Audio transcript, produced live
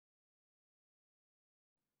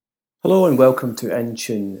Hello and welcome to In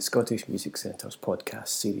Tune, the Scottish Music Centre's podcast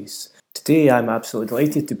series. Today I'm absolutely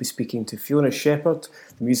delighted to be speaking to Fiona Shepherd,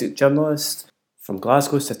 the music journalist from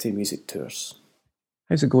Glasgow City Music Tours.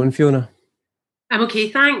 How's it going, Fiona? I'm okay,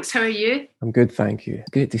 thanks. How are you? I'm good, thank you.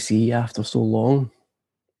 Great to see you after so long.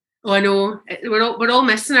 Oh, I know. We're all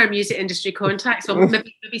missing our music industry contacts. Well,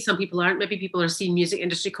 maybe some people aren't. Maybe people are seeing music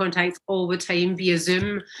industry contacts all the time via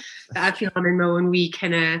Zoom. But I feel I'm in my own wee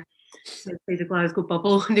kind of, let's say, the Glasgow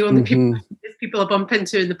bubble. The only people I bump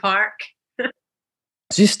into in the park.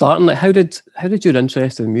 So you starting, how did your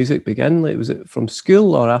interest in music begin? Was it from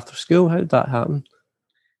school or after school? How did that happen?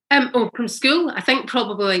 From school. I think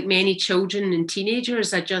probably like many children and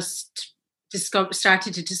teenagers, I just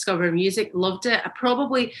started to discover music, loved it. I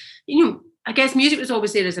probably, I guess music was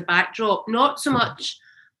always there as a backdrop, not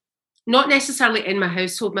necessarily in my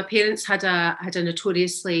household. My parents had a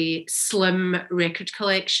notoriously slim record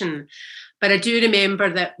collection, but I do remember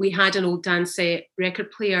that we had an old Dansette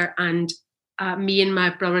record player, and me and my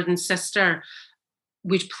brother and sister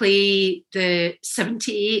would play the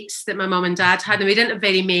 78s that my mum and dad had, and we didn't have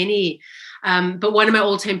very many. But one of my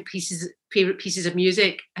all-time favourite pieces of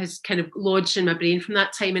music has kind of lodged in my brain from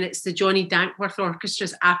that time, and it's the Johnny Dankworth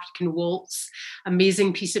Orchestra's African Waltz.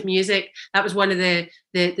 Amazing piece of music. That was one of the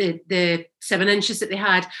 7-inches that they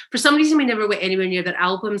had. For some reason, we never went anywhere near their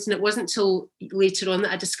albums, and it wasn't until later on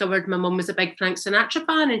that I discovered my mum was a big Frank Sinatra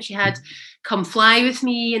fan, and she had Come Fly With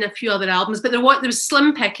Me and a few other albums, but there was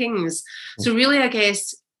slim pickings. So really, I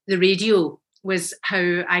guess the radio was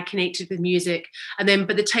how I connected with music. And then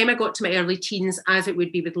by the time I got to my early teens, as it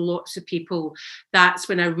would be with lots of people, that's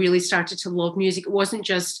when I really started to love music. It wasn't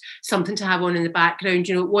just something to have on in the background.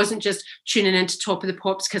 It wasn't just tuning into Top of the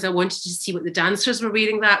Pops because I wanted to see what the dancers were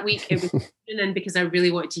wearing that week. It was tuning in because I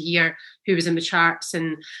really wanted to hear who was in the charts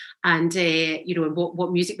and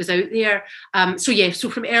what music was out there.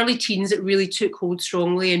 So from early teens, it really took hold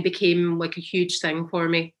strongly and became like a huge thing for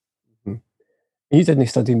me. You didn't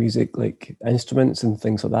study music, like instruments and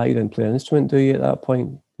things like that. You didn't play an instrument, do you, at that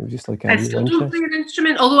point? It was just like I still don't play an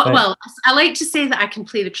instrument, although, right. Well, I like to say that I can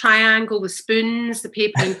play the triangle, the spoons, the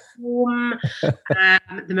paper and foam,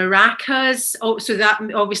 the maracas. Oh, so that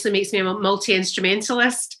obviously makes me a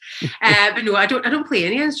multi-instrumentalist. But no, I don't play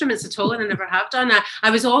any instruments at all, and I never have done. I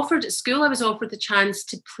was offered at school, the chance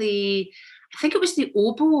to play, I think it was the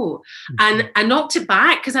oboe, and I knocked it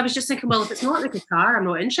back because I was just thinking, well, if it's not the guitar, I'm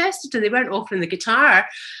not interested, and they weren't offering the guitar.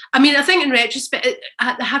 I mean, I think in retrospect,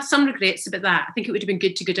 I have some regrets about that. I think it would have been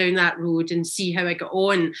good to go down that road and see how I got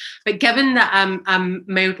on. But given that I'm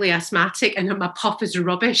mildly asthmatic and my puff is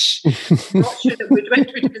rubbish, I'm not sure that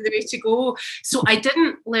woodwind would have been the way to go. So I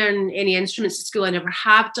didn't learn any instruments at school. I never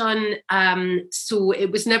have done. So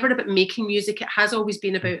it was never about making music. It has always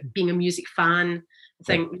been about being a music fan. I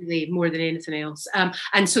think really more than anything else,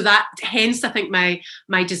 and so that hence I think my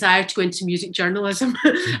desire to go into music journalism.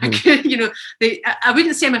 I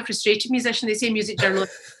wouldn't say I'm a frustrated musician. They say music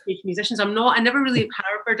journalists are musicians. I'm not. I never really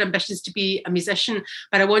harbored ambitions to be a musician,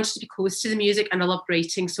 but I wanted to be close to the music, and I loved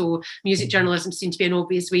writing. So music journalism seemed to be an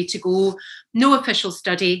obvious way to go. No official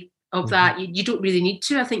study of that. You don't really need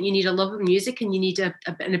to. I think you need a love of music, and you need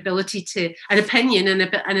an ability to, an opinion and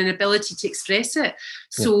an ability to express it.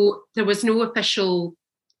 So there was no official,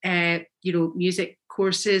 music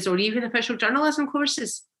courses or even official journalism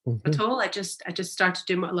courses at all. I just started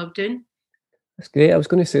doing what I love doing. That's great. I was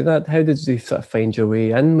going to say that. How did you sort of find your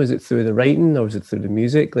way in? Was it through the writing or was it through the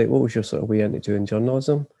music? Like, what was your sort of way into doing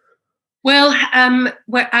journalism? Well,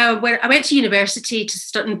 where I went to university to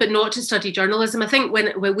study, but not to study journalism. I think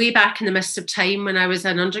when way back in the mists of time when I was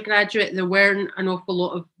an undergraduate, there weren't an awful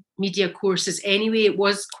lot of media courses anyway. That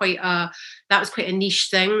was quite a niche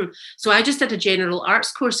thing. So I just did a general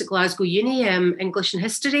arts course at Glasgow Uni, English and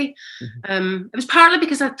history. It was partly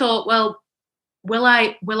because I thought, well, will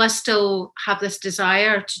I still have this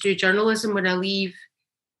desire to do journalism when I leave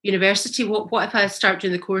university? What if I start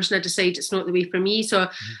doing the course and I decide it's not the way for me? So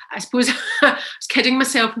I suppose I was kidding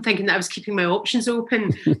myself and thinking that I was keeping my options open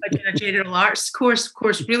by doing a general arts course. Of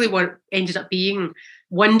course, really what ended up being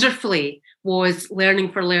wonderfully was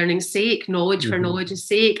learning for learning's sake, knowledge for knowledge's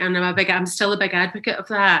sake, and I'm still a big advocate of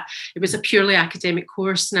that. It was a purely academic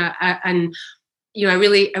course, and I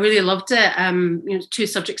really loved it. Two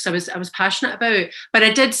subjects I was passionate about, but I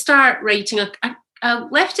did start writing. I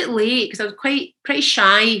left it late because I was pretty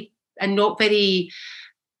shy and not very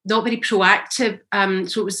proactive.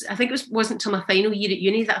 So it wasn't until my final year at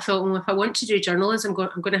uni that I thought, well, if I want to do journalism,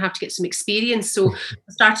 I'm going to have to get some experience. So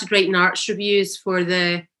I started writing arts reviews for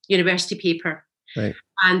the university paper. Right.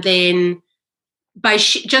 And then by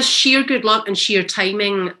just sheer good luck and sheer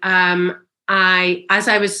timing, as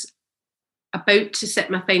I was about to sit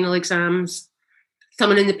my final exams,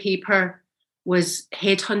 someone in the paper was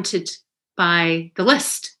headhunted by the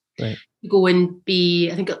List. Right. To go and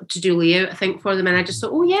be, I think, to do layout, I think, for them. And I just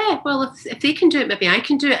thought, oh yeah, well, if they can do it, maybe I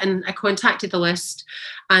can do it. And I contacted the List,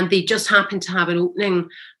 and they just happened to have an opening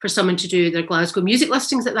for someone to do their Glasgow music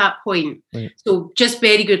listings at that point. Right. So just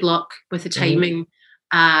very good luck with the timing.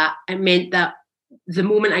 It meant that the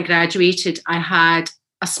moment I graduated, I had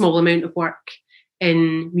a small amount of work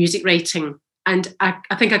in music writing. And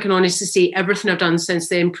I think I can honestly say everything I've done since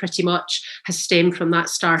then pretty much has stemmed from that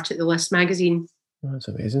start at the List magazine. Oh, that's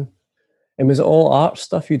amazing. And was it all art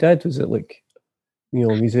stuff you did? Was it like, you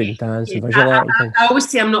know, music and dance and visual art and things? I always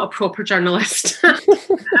say I'm not a proper journalist. I'm a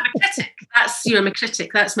critic. I'm a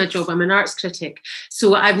critic. That's my job. I'm an arts critic.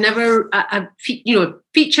 So I've never,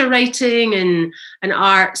 feature writing and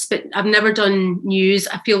arts, but I've never done news.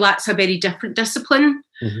 I feel that's a very different discipline.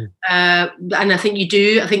 Mm-hmm. And I think you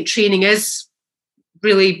do. I think training is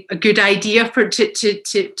really a good idea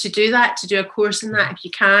to do that, to do a course in that if you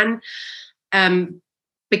can.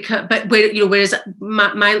 Whereas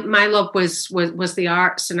my love was the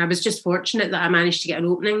arts, and I was just fortunate that I managed to get an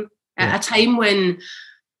opening at a time when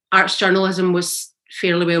arts journalism was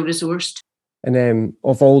fairly well resourced. And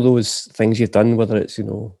of all those things you've done, whether it's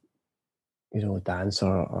dance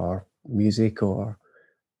or music or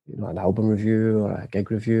an album review or a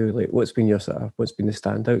gig review, like what's been the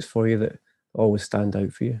standouts for you that always stand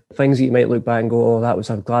out for you? Things that you might look back and go,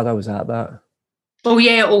 I'm glad I was at that. Oh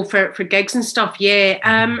yeah, for gigs and stuff, yeah.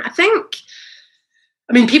 I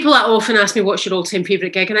mean, people often ask me what's your all-time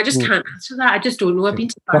favourite gig, and I just can't answer that. I just don't know. I've been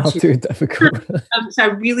to far too difficult. So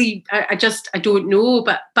I don't know.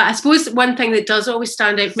 But I suppose one thing that does always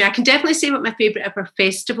stand out for me, I can definitely say what my favourite ever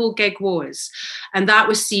festival gig was, and that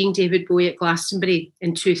was seeing David Bowie at Glastonbury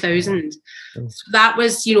in 2000. So that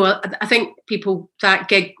was, I think that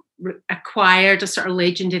gig acquired a sort of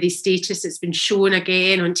legendary status. It's been shown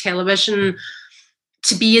again on television.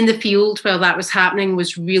 To be in the field while that was happening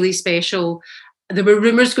was really special. There were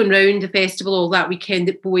rumours going round the festival all that weekend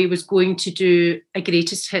that Bowie was going to do a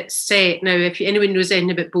greatest hits set. Now, if anyone knows anything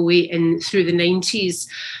about Bowie through the 90s,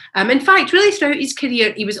 in fact, really throughout his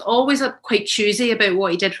career, he was always quite choosy about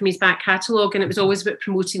what he did from his back catalogue, and it was always about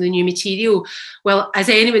promoting the new material. Well, as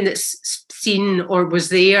anyone that's seen or was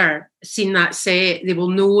there, seen that set, they will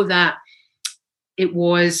know that it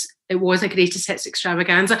was a greatest hits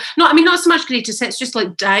extravaganza. Not so much greatest hits, just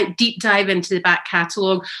like deep dive into the back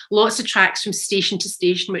catalogue. Lots of tracks from station to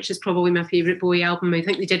station, which is probably my favourite Bowie album. I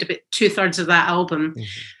think they did about 2/3 of that album. Mm-hmm.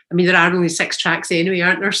 I mean, there are only 6 tracks anyway,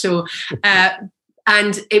 aren't there? So,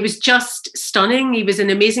 and it was just stunning. He was in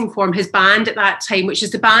amazing form. His band at that time, which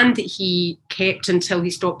is the band that he kept until he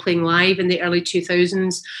stopped playing live in the early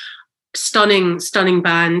 2000s, stunning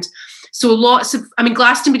band. So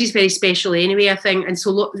Glastonbury is very special anyway, I think. And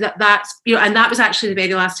so that's, and that was actually the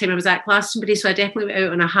very last time I was at Glastonbury. So I definitely went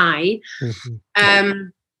out on a high. Mm-hmm.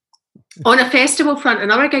 On a festival front,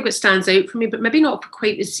 another gig that stands out for me, but maybe not for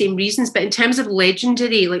quite the same reasons, but in terms of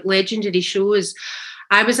legendary shows,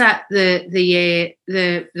 I was at the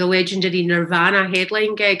legendary Nirvana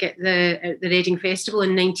headline gig at the Reading Festival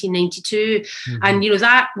in 1992. Mm-hmm. And,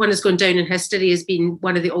 that one has gone down in history as being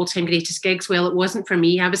one of the all-time greatest gigs. Well, it wasn't for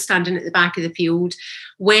me. I was standing at the back of the field,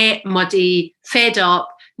 wet, muddy, fed up.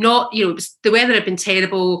 The weather had been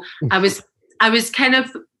terrible. I was kind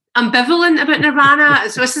of ambivalent about Nirvana.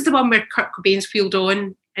 So this is the one where Kurt Cobain's wheeled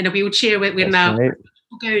on in a wheelchair wearing a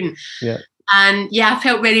gown. Yeah. And yeah, I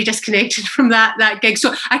felt very disconnected from that gig.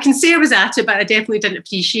 So I can say I was at it, but I definitely didn't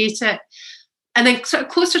appreciate it. And then sort of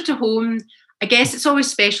closer to home, I guess it's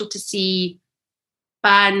always special to see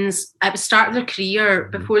bands at the start of their career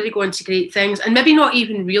before they go on to great things, and maybe not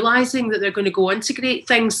even realising that they're going to go on to great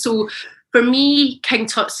things. So for me, King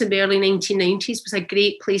Tut's in the early 1990s was a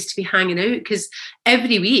great place to be hanging out, because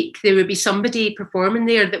every week there would be somebody performing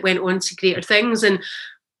there that went on to greater things. And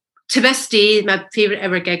to this day, my favourite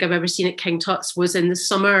ever gig I've ever seen at King Tut's was in the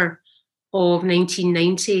summer of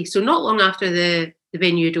 1990. So not long after the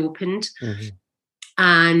venue had opened. Mm-hmm.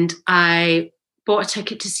 And I bought a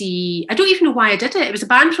ticket to see, I don't even know why I did it. It was a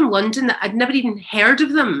band from London that I'd never even heard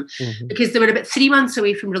of them, mm-hmm. because they were about 3 months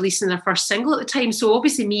away from releasing their first single at the time. So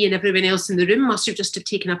obviously me and everyone else in the room must have just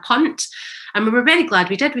taken a punt. And we were very glad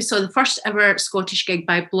we did. We saw the first ever Scottish gig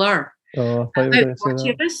by Blur. Oh, I thought you were going to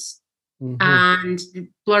say that. Mm-hmm. And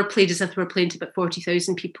Blur played as if they were playing to about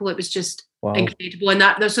 40,000 people. It was just incredible. And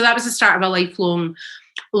that was the start of a lifelong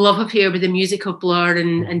love affair with the music of Blur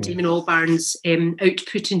and Damon Albarn's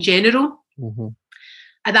output in general. Mm-hmm.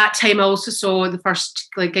 At that time, I also saw the first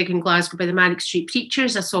gig in Glasgow by the Manic Street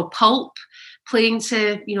Preachers. I saw Pulp playing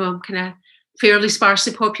to, kind of fairly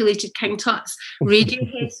sparsely populated King Tut's,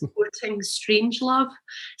 Radiohead supporting Strangelove.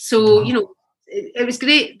 So, you know, it was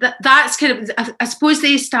great. That's kind of, I suppose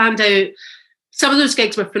they stand out. Some of those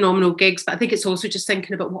gigs were phenomenal gigs, but I think it's also just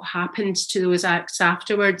thinking about what happened to those acts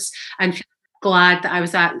afterwards, and glad that I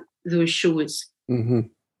was at those shows.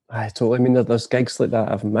 I totally. I mean, there's gigs like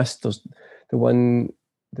that I've missed. There's the one,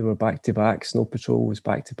 they were back to back. Snow Patrol was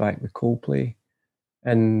back to back with Coldplay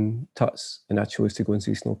in Tuts, and I chose to go and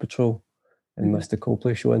see Snow Patrol and missed the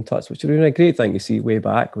Coldplay show in Tuts, which would have been a great thing to see way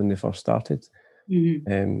back when they first started.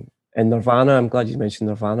 And Nirvana, I'm glad you mentioned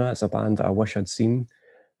Nirvana. It's a band that I wish I'd seen,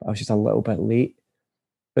 but I was just a little bit late.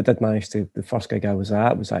 But did manage to. The first gig I was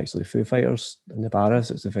at was actually Foo Fighters in the Barras.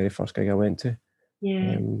 It was the very first gig I went to.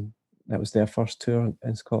 Yeah. That was their first tour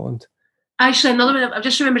in Scotland. Actually, another one, I've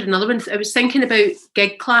just remembered another one. I was thinking about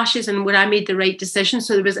gig clashes and when I made the right decision.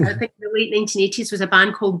 So there was, I think in the late 1980s, was a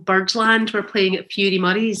band called Birdland were playing at Fury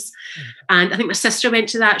Murray's. And I think my sister went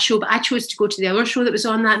to that show, but I chose to go to the other show that was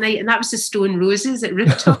on that night, and that was the Stone Roses at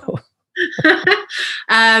Rooftop.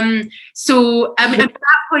 So, I mean, at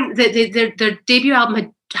that point, their debut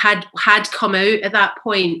album had come out at that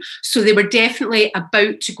point, so they were definitely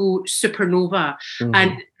about to go supernova.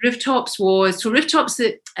 And Rooftops was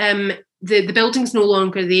the building's no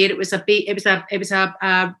longer there. It was, as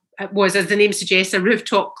the name suggests, a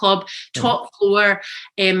rooftop club, top floor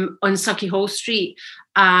on Sucky Hall Street,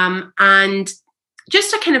 and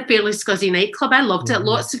just a kind of fairly scuzzy nightclub. I loved it.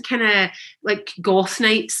 Lots of kind of like goth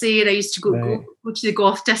nights there. I used to go to the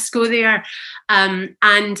goth disco there, and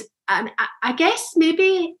I guess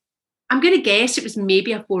maybe, I'm going to guess it was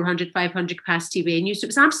maybe a 400, 500 capacity venue. So it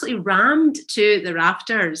was absolutely rammed to the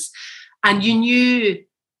rafters. And you knew,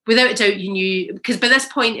 without a doubt, because by this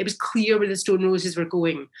point it was clear where the Stone Roses were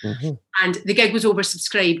going. And the gig was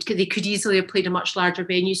oversubscribed because they could easily have played a much larger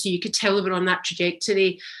venue. So you could tell they were on that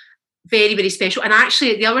trajectory. Very, very special. And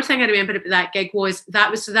actually, the other thing I remember about that gig was that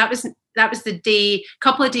was the day,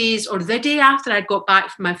 couple of days, or the day after I'd got back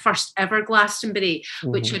from my first ever Glastonbury,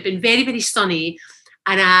 which had been very, very sunny.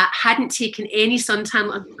 And I hadn't taken any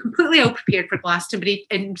suntan. I'm completely ill prepared for Glastonbury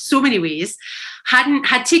in so many ways.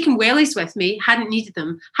 Had taken wellies with me, hadn't needed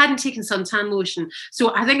them, hadn't taken suntan lotion.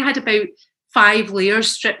 So I think I had about 5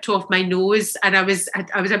 layers stripped off my nose, and I was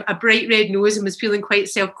a bright red nose and was feeling quite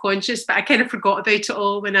self-conscious, but I kind of forgot about it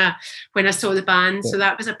all when I saw the band. So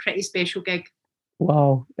that was a pretty special gig.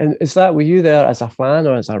 Wow. And were you there as a fan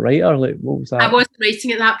or as a writer? Like, what was that? I wasn't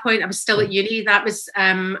writing at that point. I was still at uni. That was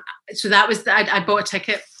I bought a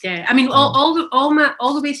ticket. Yeah. I mean, all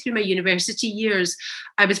the way through my university years,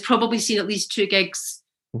 I was probably seeing at least 2 gigs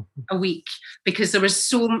a week, because there was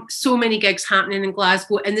so many gigs happening in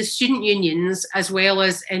Glasgow, in the student unions as well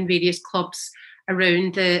as in various clubs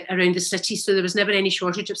around the city. So there was never any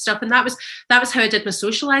shortage of stuff, and that was how I did my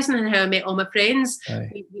socialising and how I met all my friends.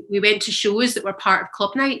 We went to shows that were part of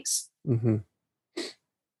club nights.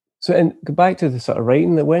 So, and go back to the sort of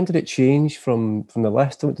writing. When did it change from the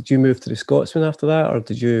list? Did you move to the Scotsman after that, or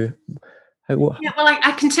did you? Yeah, well,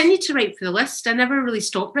 I continued to write for the list. I never really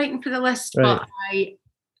stopped writing for the list, but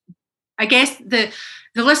I guess the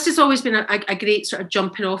list has always been a great sort of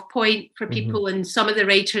jumping off point for people. And some of the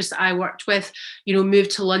writers that I worked with,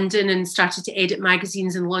 moved to London and started to edit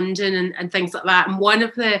magazines in London and things like that. And one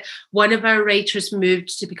of our writers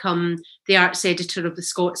moved to become the arts editor of the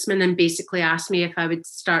Scotsman, and basically asked me if I would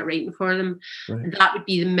start writing for them. And that would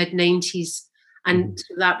be the mid-90s. And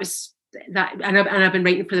that was that, and I've been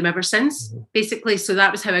writing for them ever since, basically. So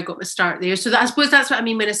that was how I got my start there. So I suppose that's what I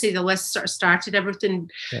mean when I say the list sort of started everything,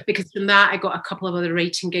 because from that I got a couple of other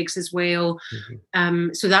writing gigs as well.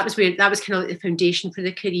 So that was kind of like the foundation for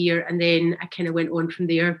the career, and then I kind of went on from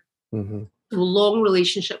there. So a long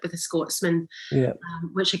relationship with the Scotsman,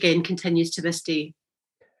 which again continues to this day.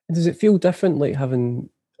 And does it feel different, like having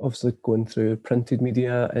obviously going through printed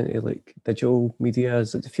media into like digital media?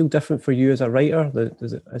 Does it feel different for you as a writer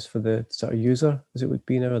as for the sort of user as it would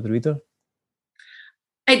be now, or the reader?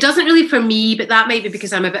 It doesn't really for me, but that might be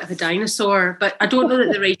because I'm a bit of a dinosaur. But I don't know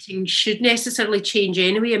that the writing should necessarily change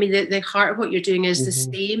anyway. I mean, the heart of what you're doing is the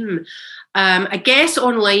same. I guess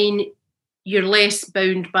online you're less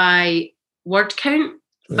bound by word count,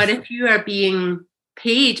 but if you are being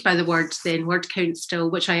paid by the words, then word count still,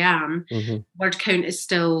 which I am, word count is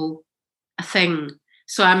still a thing.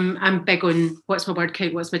 So I'm big on what's my word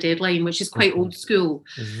count, what's my deadline, which is quite old school,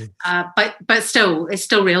 but still it's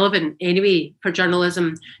still relevant anyway for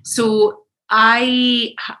journalism. So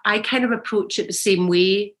I kind of approach it the same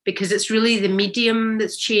way, because it's really the medium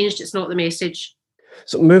that's changed, it's not the message.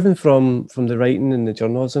 So moving from the writing and the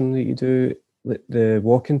journalism that you do, the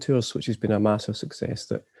walking tours, which has been a massive success,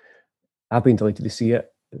 that I've been delighted to see it.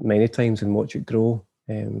 many times and watch it grow.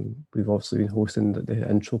 We've obviously been hosting the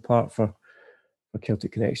intro part for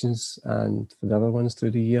Celtic Connections and for the other ones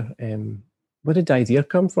through the year. Where did the idea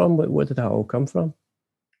come from? Where did that all come from?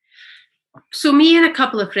 So me and a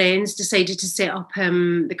couple of friends decided to set up,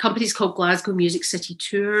 the company's called Glasgow Music City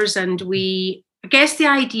Tours, and I guess the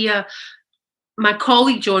idea, my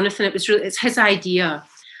colleague Jonathan, it's his idea.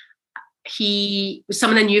 He was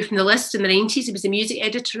someone I knew from the List in the 90s. He was the music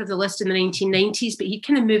editor of the List in the 1990s, but he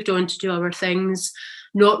kind of moved on to do other things,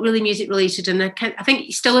 not really music related. And I think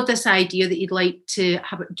he still had this idea that he'd like to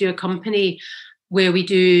do a company where we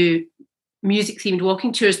do music themed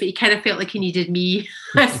walking tours, but he kind of felt like he needed me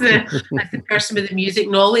as the person with the music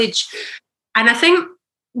knowledge. And I think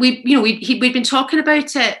we'd been talking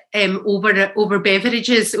about it over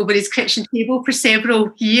beverages over his kitchen table for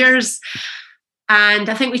several years. And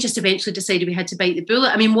I think we just eventually decided we had to bite the bullet.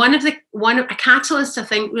 I mean, a catalyst, I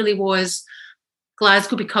think, really was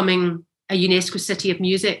Glasgow becoming a UNESCO City of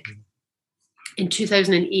Music in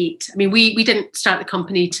 2008. I mean, we didn't start the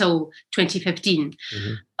company till 2015,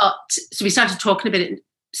 but so we started talking about it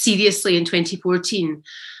seriously in 2014.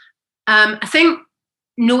 I think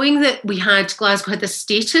knowing that Glasgow had this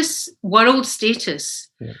status, world status,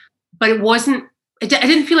 but it wasn't. I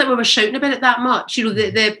didn't feel like we were shouting about it that much. You know,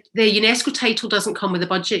 the UNESCO title doesn't come with a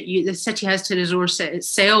budget. The city has to resource it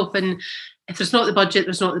itself, and if there's not the budget,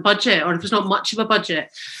 there's not the budget, or if there's not much of a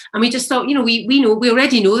budget. And we just thought, you know, we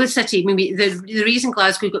already know the city. I mean, the reason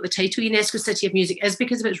Glasgow got the title UNESCO City of Music is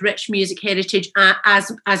because of its rich music heritage,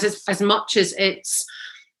 as much as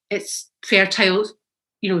its fertile,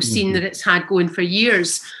 you know, scene that it's had going for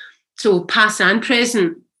years, so past and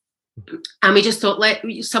present. And we just thought,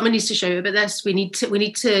 someone needs to shout about this. We need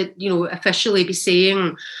to, you know, officially be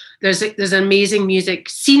saying there's an amazing music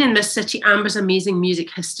scene in this city, and there's amazing music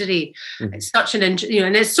history. It's such an and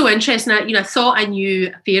it's so interesting. I thought I knew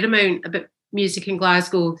a fair amount about music in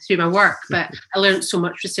Glasgow through my work, but I learned so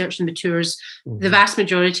much researching the tours. The vast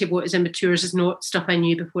majority of what is in the tours is not stuff I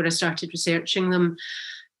knew before I started researching them.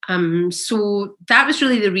 So that was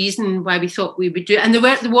really the reason why we thought we would do it. And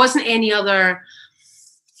there wasn't any other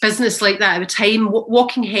business like that at the time.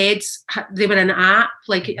 Walking Heads, they were an app,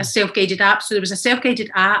 like a self-guided app. So there was a self-guided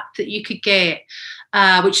app that you could get,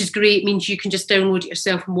 which is great. It means you can just download it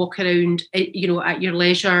yourself and walk around, you know, at your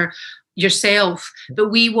leisure yourself. But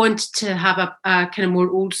we wanted to have a kind of more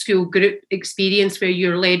old school group experience where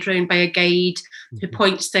you're led around by a guide who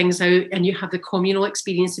points things out, and you have the communal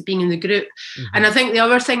experience of being in the group. And I think the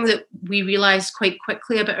other thing that we realised quite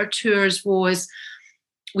quickly about our tours was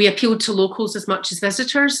we appealed to locals as much as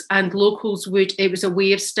visitors, and locals it was a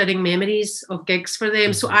way of stirring memories of gigs for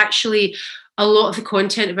them. So actually, a lot of the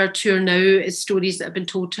content of our tour now is stories that have been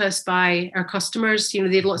told to us by our customers. You know,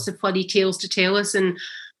 they had lots of funny tales to tell us, and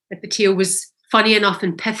if the tale was funny enough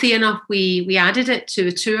and pithy enough, we added it to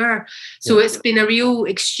the tour. So it's been a real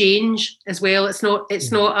exchange as well. It's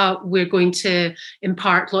not we're going to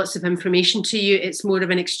impart lots of information to you. It's more of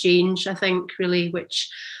an exchange, I think, really, which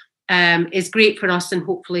is great for us and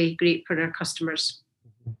hopefully great for our customers.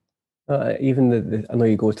 Even I know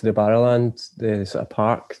you go to the Barrowland, the sort of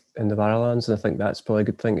park in the Barrowlands, and I think that's probably a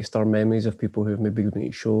good thing to stir memories of people who've maybe been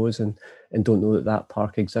to shows and don't know that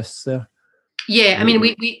park exists there. Yeah, I mean,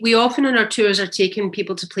 we often on our tours are taking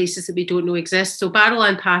people to places that we don't know exist. So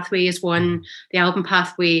Barrowland Pathway is one, the Alban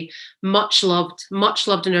Pathway, much loved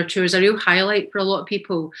in our tours, a real highlight for a lot of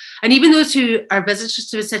people. And even those who are visitors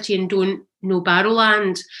to the city and don't know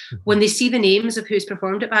Barrowland, when they see the names of who's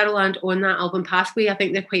performed at Barrowland on that Alban Pathway, I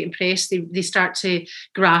think they're quite impressed. They start to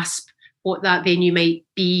grasp what that venue might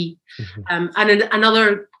be. And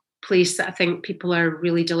another place that I think people are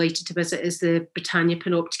really delighted to visit is the Britannia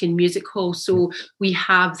Panopticon Music Hall. So we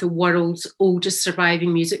have the world's oldest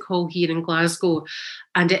surviving music hall here in Glasgow,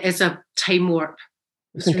 and it is a time warp.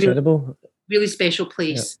 It's incredible. Really special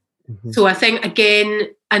place. So I think, again,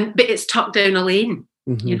 but it's tucked down a lane,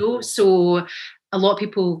 you know, so a lot of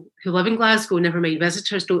people who live in Glasgow, never mind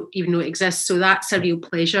visitors, don't even know it exists. So that's a real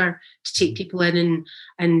pleasure to take people in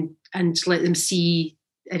and let them see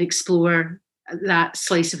and explore that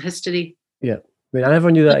slice of history. Yeah, I mean, I never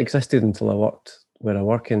knew that existed until I worked where I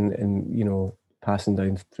work in you know, passing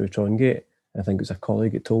down through Trongate. I think it was a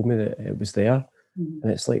colleague that told me that it was there, and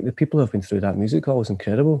it's like the people who have been through that music hall is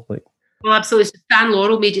incredible. Like, well, absolutely. So Stan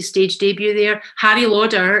Laurel made his stage debut there. Harry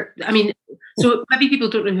Lauder, I mean, so maybe people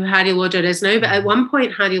don't know who Harry Lauder is now, but at one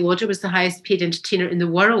point Harry Lauder was the highest paid entertainer in the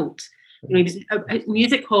world. You know, he was a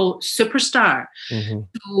music hall superstar.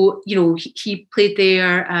 So, you know, he played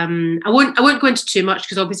there. I won't go into too much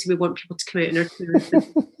because obviously we want people to come out in our tours.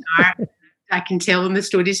 I can tell them the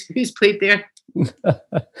stories of who's played there.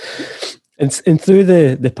 And through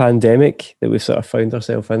the pandemic that we've sort of found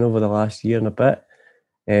ourselves in over the last year and a bit,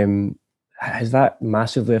 has that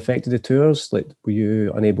massively affected the tours? Like, were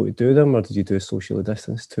you unable to do them, or did you do socially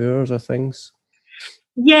distanced tours or things?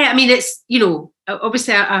 Yeah, I mean, it's,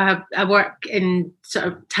 obviously I work in sort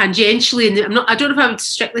of tangentially, and I don't know if I would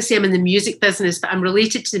strictly say I'm in the music business, but I'm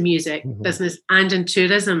related to the music business and in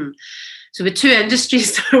tourism. So the two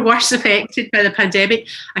industries that are worst affected by the pandemic,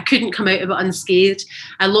 I couldn't come out of it unscathed.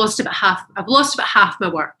 I've lost about half my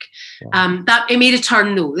work. Wow. That it made a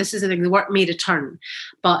turn though. This is the thing, the work made a turn.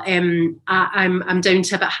 But I'm down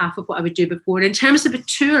to about half of what I would do before. In terms of the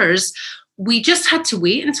tours, we just had to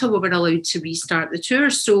wait until we were allowed to restart the tour.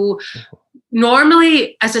 So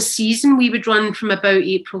normally as a season, we would run from about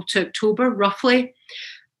April to October, roughly.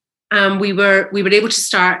 We were able to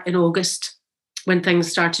start in August when things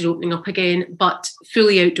started opening up again, but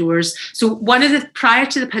fully outdoors. So prior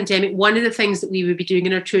to the pandemic, one of the things that we would be doing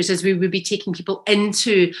in our tours is we would be taking people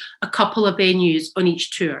into a couple of venues on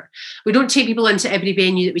each tour. We don't take people into every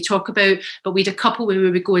venue that we talk about, but we had a couple where we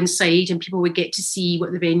would go inside and people would get to see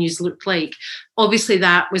what the venues looked like. Obviously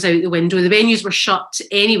that was out the window. The venues were shut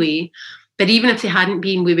anyway, but even if they hadn't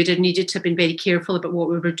been, we would have needed to have been very careful about what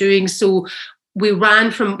we were doing. So we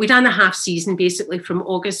ran the half season basically from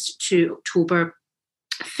August to October,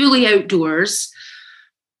 fully outdoors.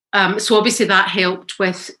 So obviously that helped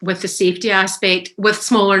with the safety aspect, with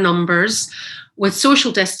smaller numbers, with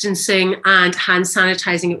social distancing and hand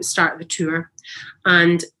sanitizing at the start of the tour.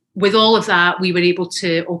 And with all of that, we were able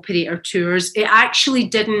to operate our tours. It actually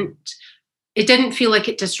didn't feel like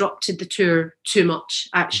it disrupted the tour too much,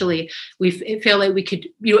 actually. It felt like we could,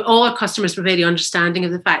 all our customers were very understanding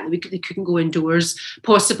of the fact that they couldn't go indoors,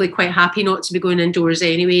 possibly quite happy not to be going indoors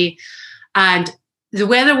anyway. And the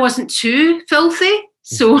weather wasn't too filthy.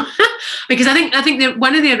 So, because I think that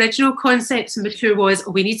one of the original concepts in the tour was,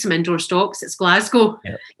 we need some indoor stocks. It's Glasgow.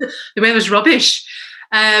 Yeah. The weather's rubbish.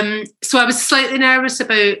 So I was slightly nervous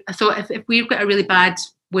I thought if we've got a really bad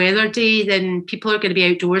weather day, then people are going to be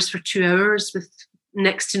outdoors for 2 hours with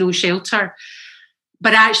next to no shelter.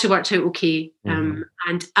 But it actually worked out okay. And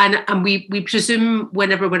we presume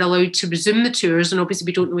whenever we're allowed to resume the tours, and obviously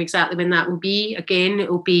we don't know exactly when that will be. Again, it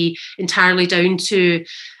will be entirely down to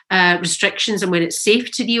restrictions and when it's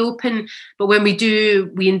safe to reopen. But when we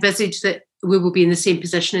do, we envisage that we will be in the same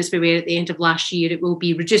position as we were at the end of last year. It will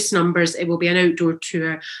be reduced numbers. It will be an outdoor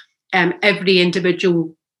tour. Every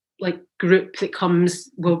individual group that comes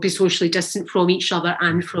will be socially distant from each other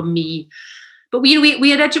and from me. But when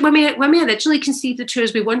we originally conceived the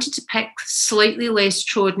tours, we wanted to pick slightly less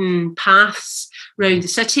trodden paths around the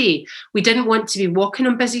city. We didn't want to be walking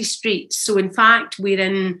on busy streets. So in fact, we're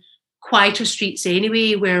in quieter streets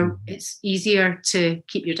anyway, where it's easier to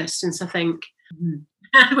keep your distance, I think.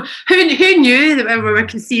 Who knew that when we were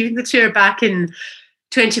conceiving the tour back in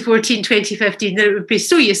 2014, 2015, that it would be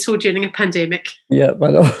so useful during a pandemic? Yeah,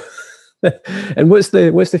 I know. And what's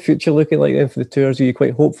the future looking like then for the tours? Are you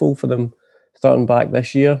quite hopeful for them starting back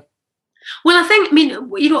this year? Well, I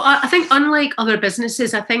think unlike other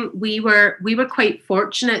businesses, I think we were quite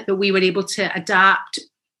fortunate that we were able to adapt.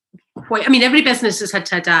 Every business has had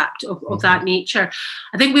to adapt of that nature.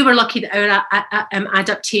 I think we were lucky that our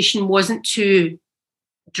adaptation wasn't too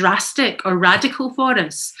drastic or radical for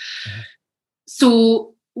us.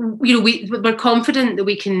 So, we're confident that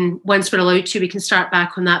we can, once we're allowed to, we can start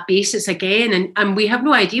back on that basis again. And we have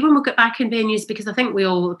no idea when we'll get back in venues, because I think we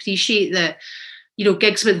all appreciate that,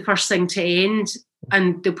 gigs were the first thing to end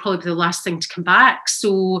and they'll probably be the last thing to come back.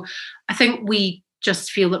 So I think we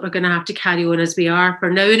just feel that we're going to have to carry on as we are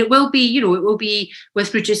for now. And it will be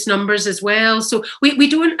with reduced numbers as well. So we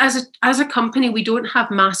don't, as a company, we don't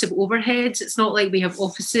have massive overheads. It's not like we have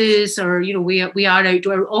offices or, we are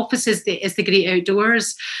outdoor. Offices is the great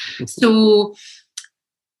outdoors. So,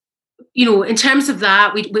 in terms of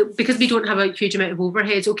that, we because we don't have a huge amount of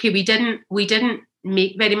overheads, okay, we didn't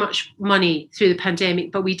make very much money through the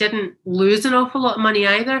pandemic, but we didn't lose an awful lot of money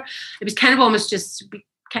either. It was kind of almost just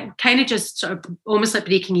sort of almost like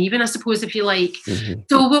breaking even, I suppose, if you like.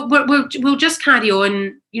 So we'll just carry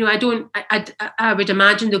on. I would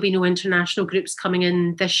imagine there'll be no international groups coming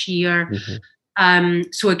in this year.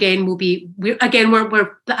 So again,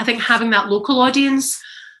 I think having that local audience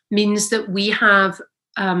means that we have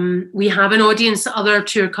an audience that other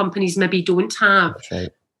tour companies maybe don't have. That's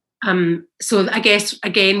right. So I guess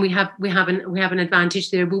again we have an advantage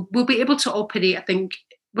there. We'll be able to operate. I think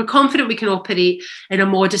we're confident we can operate in a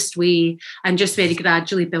modest way and just very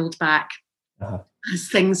gradually build back as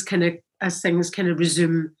things kind of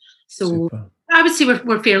resume. So super. I would say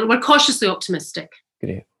we're cautiously optimistic.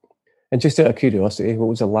 Great. And just out of curiosity, what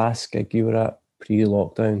was the last gig you were at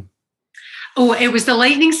pre-lockdown? Oh, it was the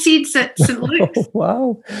Lightning Seeds at St. Luke's. Oh,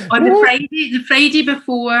 wow. On the Friday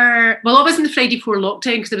before, well, it wasn't the Friday before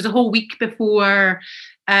lockdown, because there was a whole week before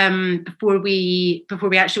we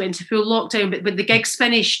actually went into full lockdown. But the gigs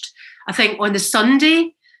finished, I think, on the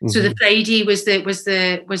Sunday. So the Friday was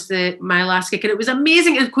my last gig, and it was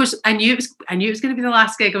amazing. And of course, I knew it was going to be the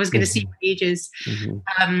last gig I was going to see for ages.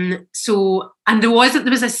 So, and there was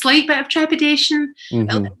a slight bit of trepidation.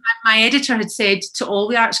 My editor had said to all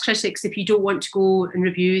the arts critics, if you don't want to go and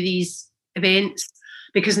review these events,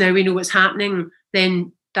 because now we know what's happening,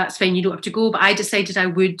 then that's fine, you don't have to go. But I decided I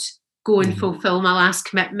would go and fulfill my last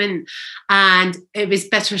commitment, and it was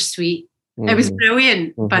bittersweet. It was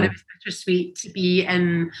brilliant, but it was bittersweet to be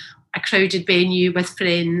in a crowded venue with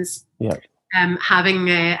friends, having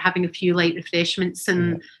a few light refreshments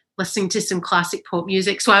and listening to some classic pop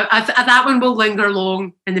music. So that one will linger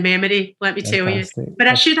long in the memory, let me tell you. But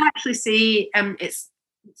I should actually say it's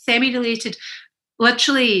semi-related.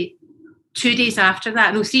 Literally 3 days after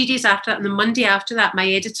that, and the Monday after that, my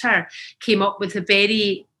editor came up with a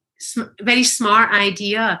very smart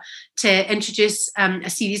idea to introduce a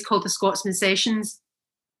series called the Scotsman Sessions,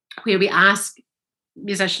 where we ask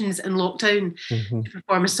musicians in lockdown to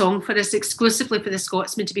perform a song for us exclusively for the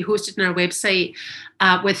Scotsman, to be hosted on our website,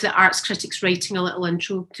 with the arts critics writing a little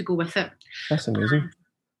intro to go with it. That's amazing.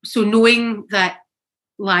 So knowing that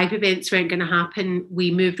live events weren't going to happen,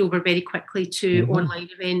 we moved over very quickly to online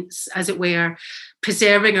events, as it were,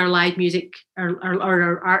 preserving our live music, our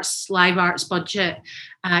live arts budget,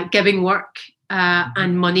 giving work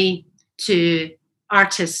and money to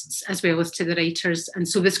artists as well as to the writers. And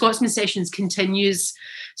so the Scotsman Sessions continues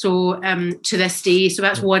to this day. So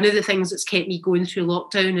that's one of the things that's kept me going through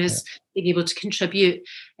lockdown, is being able to contribute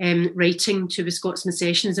writing to the Scotsman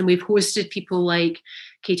Sessions. And we've hosted people like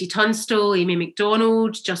Katie Tunstall, Amy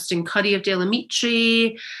MacDonald, Justin Curry of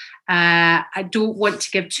Delamitri. I don't want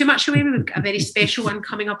to give too much away. We've got a very special one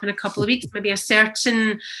coming up in a couple of weeks. Maybe a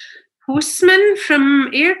certain Postman from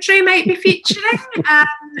Airdrie might be featuring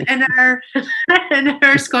in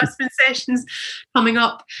our Scotsman Sessions coming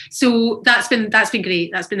up. So that's been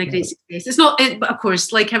great. That's been a great success. It's not, of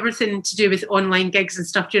course, like everything to do with online gigs and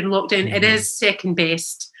stuff during lockdown, it is second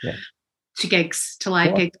best to gigs, to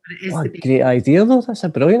live gigs. But it is what a great idea, though. That's a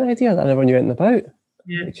brilliant idea that I never knew anything about.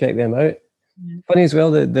 Check them out. Funny as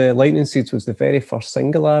well that the Lightning Seeds was the very first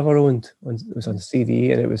single I ever owned. It was on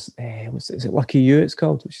CD, and it was is it Lucky You it's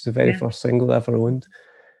called, which is the very first single I ever owned.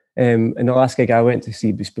 And the last gig I went to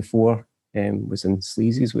see was before was in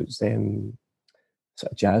Sleazy's, which was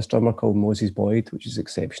sort of jazz drummer called Moses Boyd, which is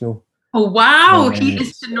exceptional. Oh wow, he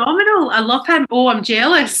is phenomenal. I love him. Oh, I'm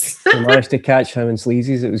jealous. I managed to catch him in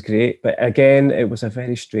Sleazy's. It was great, but again, it was a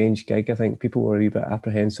very strange gig. I think people were a wee bit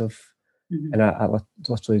apprehensive. And I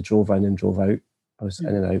literally drove in and drove out. I was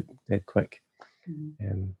in and out dead quick.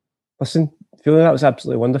 Listen, Fiona, that was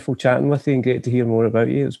absolutely wonderful chatting with you, and great to hear more about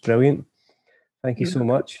you. It was brilliant. Thank you so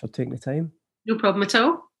much for taking the time. No problem at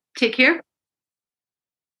all. Take care.